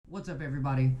What's up,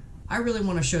 everybody? I really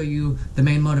want to show you the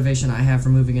main motivation I have for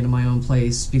moving into my own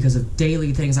place because of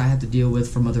daily things I have to deal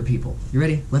with from other people. You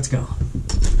ready? Let's go.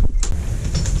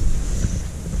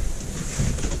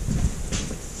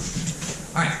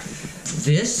 Alright,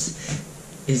 this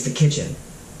is the kitchen.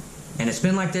 And it's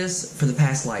been like this for the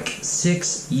past like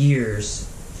 6 years.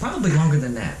 Probably longer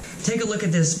than that. Take a look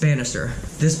at this banister.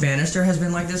 This banister has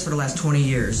been like this for the last 20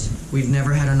 years. We've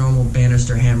never had a normal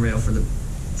banister handrail for the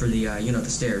the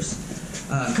stairs.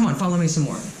 Come on, follow me some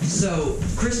more. So,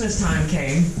 Christmas time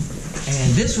came,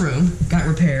 and this room got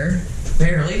repaired,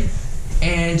 barely,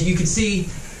 and you can see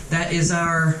that is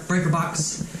our breaker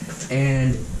box,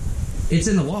 and it's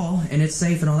in the wall, and it's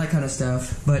safe and all that kind of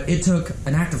stuff, but it took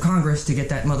an act of Congress to get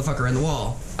that motherfucker in the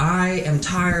wall. I am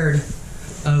tired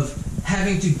of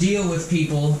having to deal with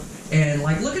people, and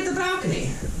like, look at the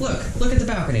balcony. Look at the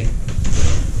balcony.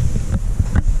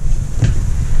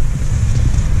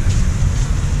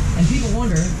 And people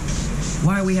wonder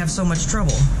why we have so much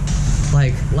trouble.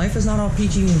 Like, life is not all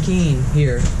peachy and keen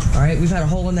here, alright? We've had a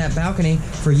hole in that balcony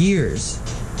for years.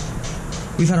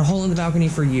 We've had a hole in the balcony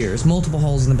for years. Multiple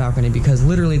holes in the balcony because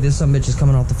literally this sumbitch is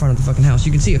coming off the front of the fucking house.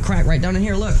 You can see a crack right down in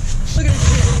here. Look at this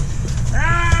shit.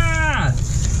 Ah!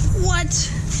 What?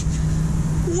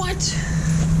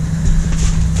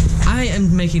 I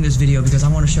am making this video because I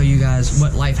want to show you guys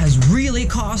what life has really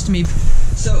cost me.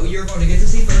 So you're going to get to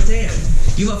see firsthand.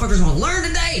 You motherfuckers won't learn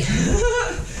today!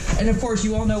 And of course,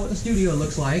 you all know what the studio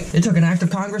looks like. It took an act of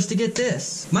Congress to get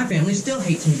this. My family still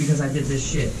hates me because I did this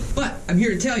shit. But I'm here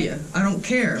to tell you, I don't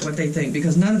care what they think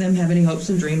because none of them have any hopes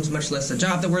and dreams, much less a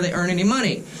job where they earn any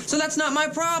money. So that's not my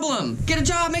problem. Get a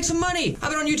job, make some money. I've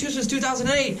been on YouTube since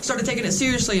 2008. Started taking it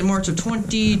seriously in March of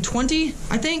 2020,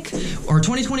 I think, or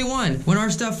 2021, when our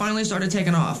stuff finally started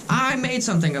taking off. I made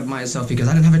something of myself because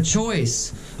I didn't have a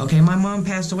choice. Okay, my mom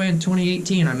passed away in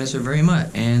 2018. I miss her very much.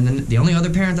 And the only other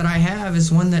parent that I have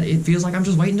is one that it feels like I'm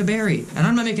just waiting to bury. And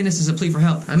I'm not making this as a plea for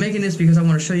help. I'm making this because I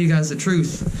want to show you guys the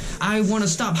truth. I want to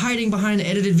stop hiding behind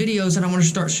edited videos and I want to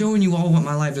start showing you all what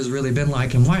my life has really been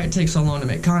like and why it takes so long to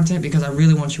make content, because I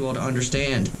really want you all to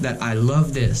understand that I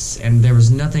love this and there was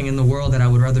nothing in the world that I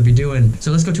would rather be doing.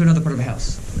 So let's go to another part of the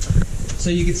house. So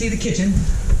you can see the kitchen.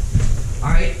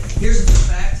 Alright, here's a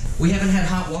fun fact. We haven't had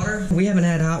hot water. We haven't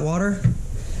had hot water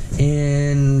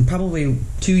in probably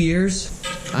 2 years.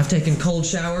 I've taken cold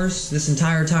showers this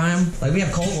entire time. Like, we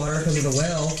have cold water because of the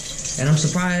well, and I'm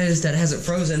surprised that it hasn't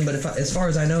frozen, but as far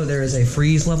as I know, there is a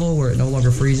freeze level where it no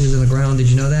longer freezes in the ground. Did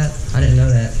you know that? I didn't know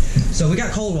that. So we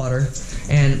got cold water,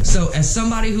 and so as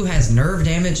somebody who has nerve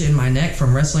damage in my neck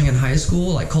from wrestling in high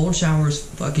school, like, cold showers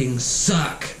fucking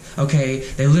suck, okay?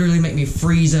 They literally make me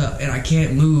freeze up, and I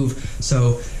can't move,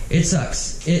 so it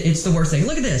sucks. It's the worst thing.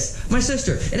 Look at this. My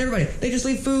sister and everybody, they just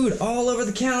leave food all over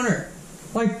the counter.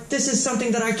 Like, this is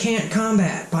something that I can't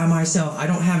combat by myself. I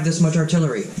don't have this much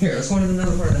artillery. Here, let's go into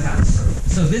another part of the house.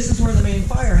 So this is where the main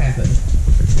fire happened.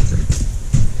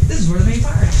 This is where the main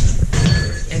fire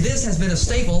happened. And this has been a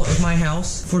staple of my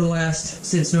house for the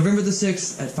since November the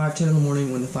 6th at 5:10 in the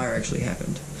morning when the fire actually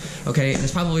happened. Okay, and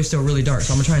it's probably still really dark,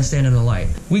 so I'm gonna try and stand in the light.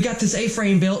 We got this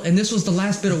A-frame built, and this was the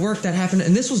last bit of work that happened,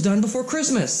 and this was done before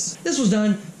Christmas. This was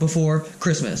done before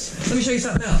Christmas. Let me show you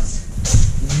something else.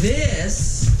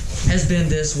 This has been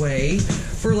this way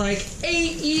for like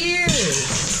 8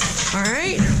 years.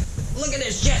 Alright? Look at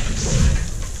this shit.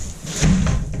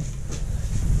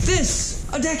 This,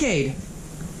 a decade.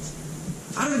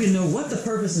 I don't even know what the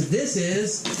purpose of this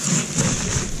is.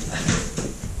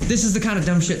 This is the kind of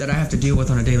dumb shit that I have to deal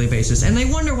with on a daily basis, and they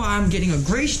wonder why I'm getting a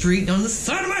gray streak on the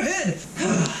side of my head.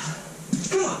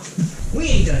 Come on, we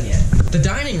ain't done yet. The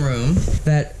dining room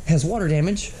that has water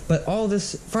damage, but all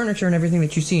this furniture and everything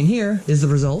that you see in here is the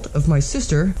result of my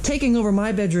sister taking over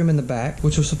my bedroom in the back,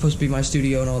 which was supposed to be my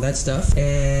studio and all that stuff,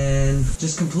 and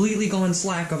just completely going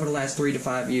slack over the last 3 to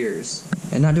 5 years,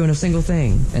 and not doing a single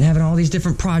thing, and having all these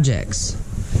different projects,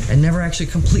 and never actually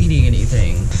completing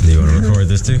anything. Do you want to record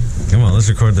this too? Come on, let's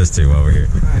record this too while we're here.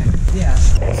 Alright, yeah.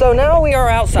 So now we are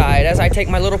outside as I take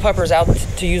my little puppers out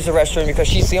to use the restroom because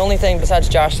she's the only thing besides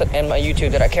Josh and my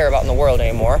YouTube that I care about in the world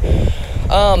anymore.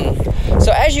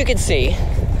 So as you can see,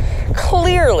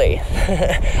 clearly,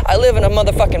 I live in a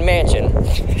motherfucking mansion.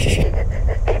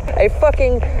 A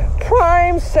fucking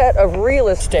prime set of real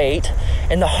estate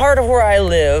in the heart of where I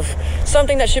live.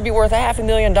 Something that should be worth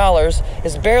 $500,000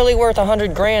 is barely worth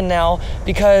 $100 grand now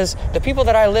because the people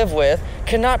that I live with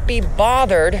cannot be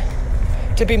bothered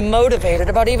to be motivated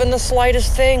about even the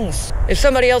slightest things. If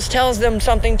somebody else tells them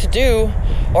something to do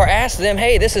or asks them,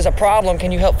 hey, this is a problem,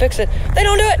 can you help fix it? They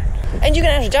don't do it. And you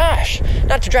can ask Josh,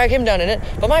 not to drag him down in it,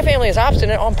 but my family is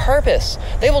obstinate on purpose.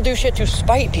 They will do shit to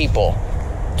spite people.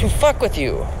 to fuck with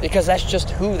you because that's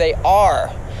just who they are.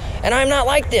 And I'm not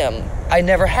like them. I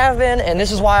never have been, and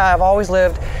this is why I've always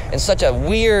lived in such a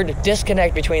weird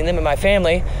disconnect between them and my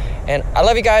family. And I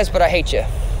love you guys, but I hate you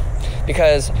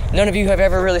because none of you have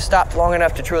ever really stopped long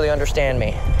enough to truly understand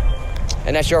me.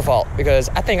 And that's your fault because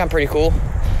I think I'm pretty cool.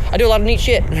 I do a lot of neat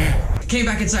shit. Came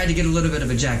back inside to get a little bit of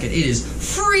a jacket. It is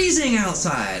freezing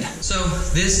outside. So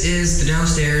this is the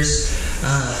downstairs.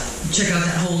 Check out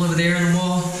that hole over there in the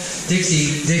wall.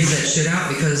 Dixie digs that shit out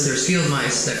because there's field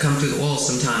mice that come through the walls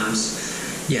sometimes.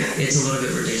 Yeah, it's a little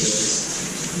bit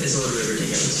ridiculous. It's a little bit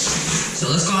ridiculous.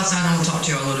 So let's go outside and I'll talk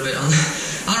to you a little bit.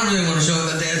 I don't really want to show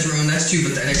up at Dad's room. That's too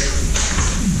pathetic.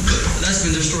 That's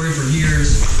been destroyed for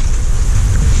years.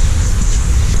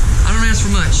 I don't ask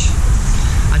for much.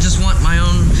 I just want my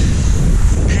own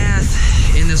path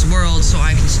in this world so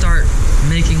I can start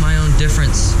making my own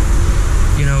difference.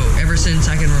 You know, ever since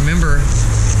I can remember,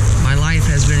 my life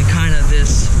has been kind of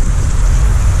this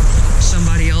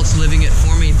somebody else living it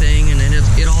for me thing, and then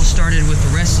it all started with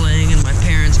the wrestling and my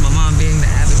parents, my mom being the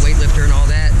avid weightlifter and all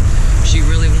that. She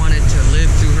really wanted to live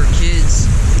through her kids,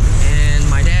 and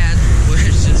my dad was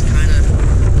just kind of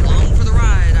along for the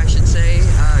ride, I should say.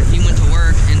 He went to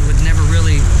work and would never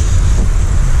really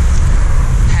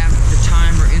have the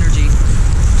time or energy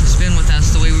to spend with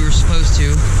us the way we were supposed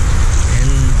to,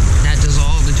 and that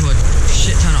dissolved into a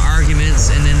shit ton of arguments,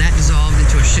 and then that dissolved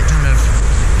into a shit ton of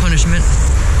punishment,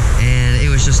 and it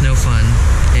was just no fun.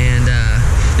 And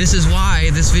this is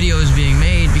why this video is being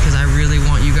made, because I really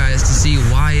want you guys to see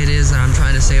why it is that I'm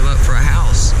trying to save up for a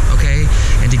house, okay,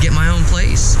 and to get my own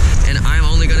place. And I'm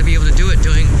only going to be able to do it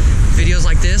doing videos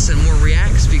like this and more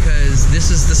reacts, because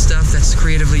this is the stuff that's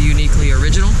creatively, uniquely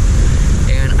original,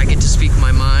 and I get to speak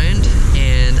my mind,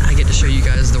 and I get to show you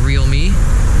guys the real me,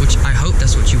 which I hope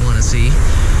that's what you want to see,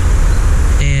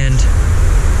 and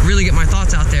really get my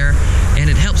thoughts out there, and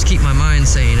it helps keep my mind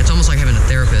sane. It's almost like having a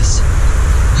therapist.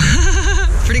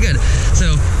 Pretty good.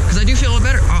 So, because I do feel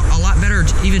a lot better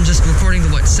even just recording the,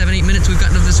 7-8 minutes we've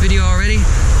gotten of this video already,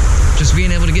 just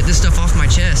being able to get this stuff off my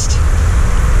chest.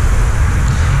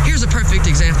 Here's a perfect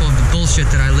example of the bullshit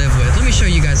that I live with. Let me show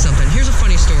you guys something. Here's a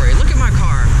funny story. Look at my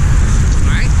car.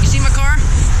 Alright, you see my car?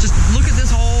 Just look at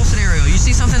this whole scenario. You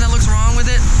see something that looks wrong with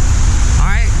it?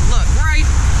 Alright, look, right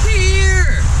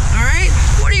here. Alright,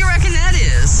 what do you reckon that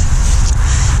is?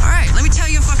 Alright, let me tell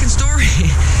you a fucking story.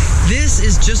 This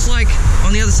is just like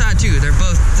on the other side too. They're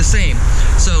both the same.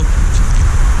 So,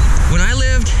 when I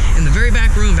lived in the very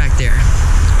back room back there,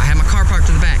 I had my car parked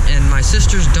in the back, and my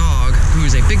sister's dog, who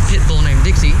is a big pit bull named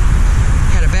Dixie,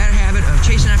 had a bad habit of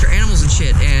chasing after animals and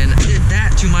shit, and did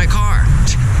that to my car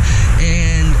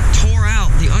and tore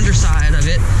out the underside of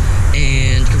it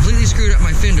and completely screwed up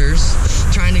my fenders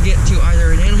trying to get to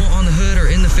either an animal on the hood or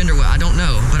in the fender well. I don't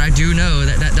know, but I do know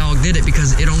that that dog did it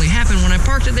because it only happened when I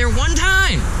parked it there one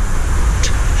time.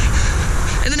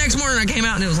 And the next morning I came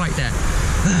out and it was like that.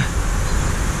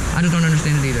 I just don't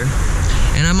understand it either.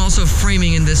 And I'm also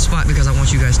framing in this spot because I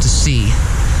want you guys to see.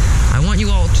 I want you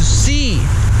all to see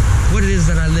what it is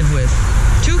that I live with.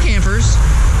 2 campers.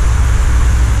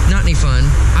 Not any fun.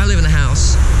 I live in the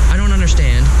house. I don't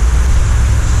understand.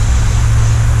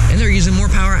 And they're using more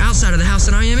power outside of the house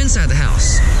than I am inside the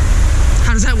house.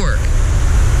 How does that work?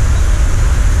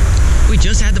 We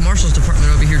just had the Marshal's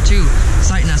Department over here too,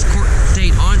 citing us court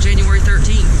date on January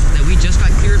 13th that we just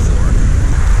got cleared for.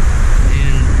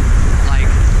 And like,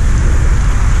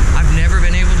 I've never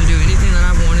been able to do anything that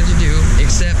I've wanted to do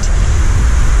except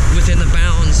within the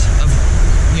bounds of,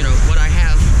 you know, what I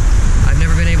have. I've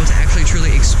never been able to actually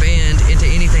truly expand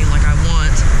into anything like I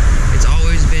want. It's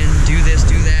always been do this,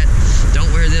 do that,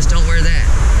 don't wear this, don't wear that.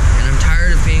 And I'm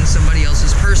tired of being somebody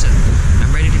else's person.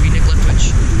 I'm ready to be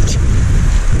Nicholas-Leftwich.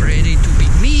 Ready to be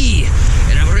me,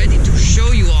 and I'm ready to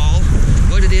show you all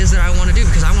what it is that I want to do,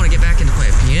 because I want to get back into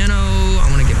playing piano. I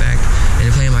want to get back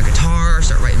into playing my guitar,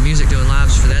 start writing music, doing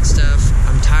lives for that stuff.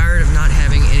 I'm tired of not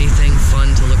having anything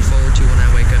fun to look forward to when I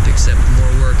wake up except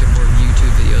more work and more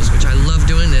YouTube videos, which I love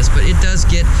doing this, but it does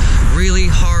get really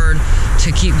hard to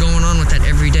keep going on with that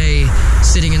every day.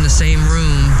 Sitting in the same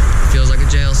room feels like a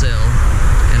jail cell,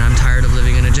 and I'm tired of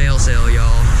living in a jail cell,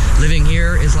 y'all. Living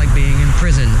here is like being in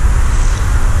prison.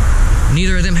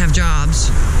 Neither of them have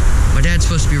jobs. My dad's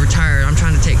supposed to be retired. I'm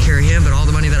trying to take care of him, but all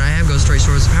the money that I have goes straight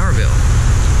towards the power bill.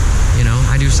 You know,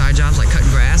 I do side jobs like cutting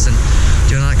grass and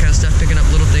doing all that kind of stuff, picking up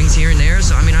little things here and there.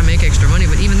 So, I mean, I make extra money,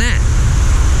 but even that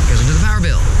goes into the power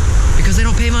bill because they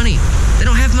don't pay money. They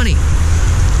don't have money.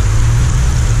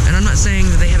 And I'm not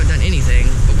saying that they haven't done anything,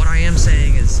 but what I am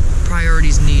saying is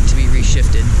priorities need to be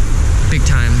reshifted big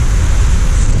time.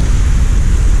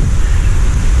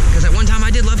 Because at one time I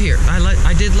did love here.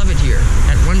 I did love it here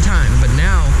at one time, but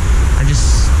now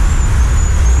it's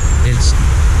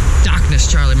darkness,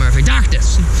 Charlie Murphy.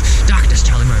 Darkness,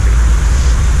 Charlie Murphy.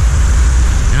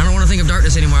 And I don't want to think of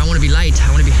darkness anymore. I want to be light.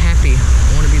 I want to be happy.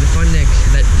 I want to be the fun Nick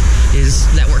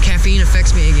that where caffeine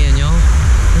affects me again, y'all.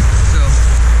 So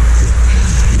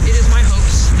it is my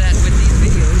hopes that with these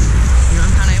videos,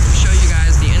 I'm kind of able to show you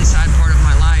guys the inside part of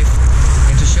my life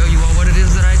and to show you all what it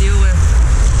is that I deal with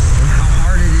and how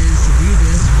hard it is to do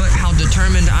this, but how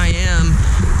determined I am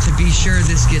to be sure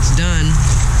this gets done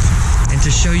and to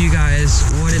show you guys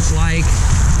what it's like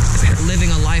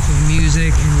living a life of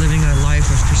music and living a life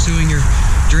of pursuing your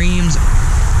dreams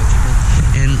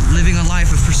and living a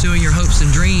life of pursuing your hopes and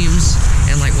dreams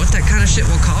and like what that kind of shit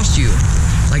will cost you.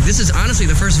 Like, this is honestly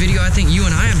the first video I think you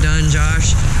and I have done,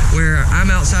 Josh, where I'm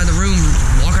outside the room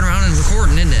walking around and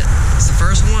recording, isn't it? It's the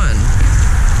first one.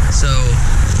 So,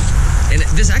 and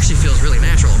this actually feels really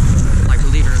natural, like,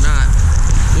 believe it or not.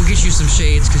 We'll get you some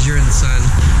shades because you're in the sun.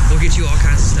 We'll get you all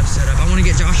kinds of stuff set up. I want to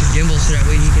get Josh a gimbal so that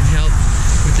way he can help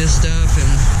with this stuff.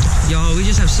 And y'all, we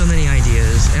just have so many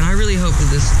ideas. And I really hope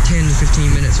that this 10 to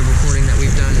 15 minutes of recording that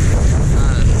we've done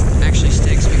actually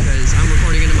sticks, because I'm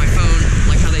recording into my phone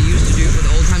like how they used to do for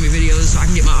the old-timey videos, so I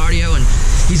can get my audio, and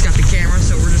he's got the camera,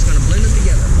 so we're just going to blend them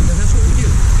together, because that's what we do.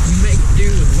 You make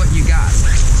do with what you got.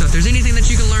 So if there's anything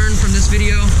that you can learn from this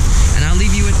video, and I'll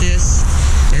leave you with this,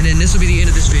 and then this will be the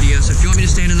end of this video, so if you want me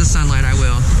to stand in the sunlight, I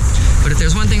will. But if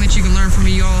there's one thing that you can learn from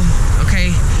me, y'all, okay,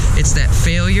 it's that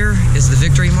failure is the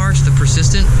victory march, the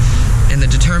persistent, and the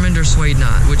determined or swayed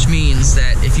not, which means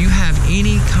that if you have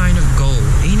any kind of goal,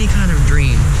 any kind of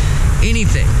dream,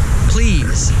 anything,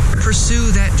 please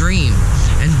pursue that dream,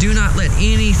 and do not let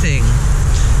anything,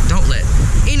 don't let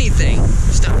anything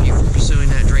stop you from pursuing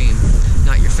that dream.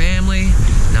 Not your family,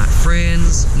 not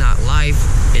friends, not life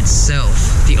itself.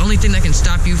 The only thing that can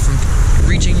stop you from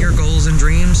reaching your goals and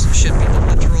dreams should be the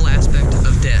literal aspect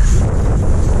of death.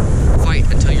 Fight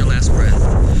until your last breath.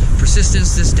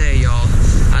 Persistence this day, y'all.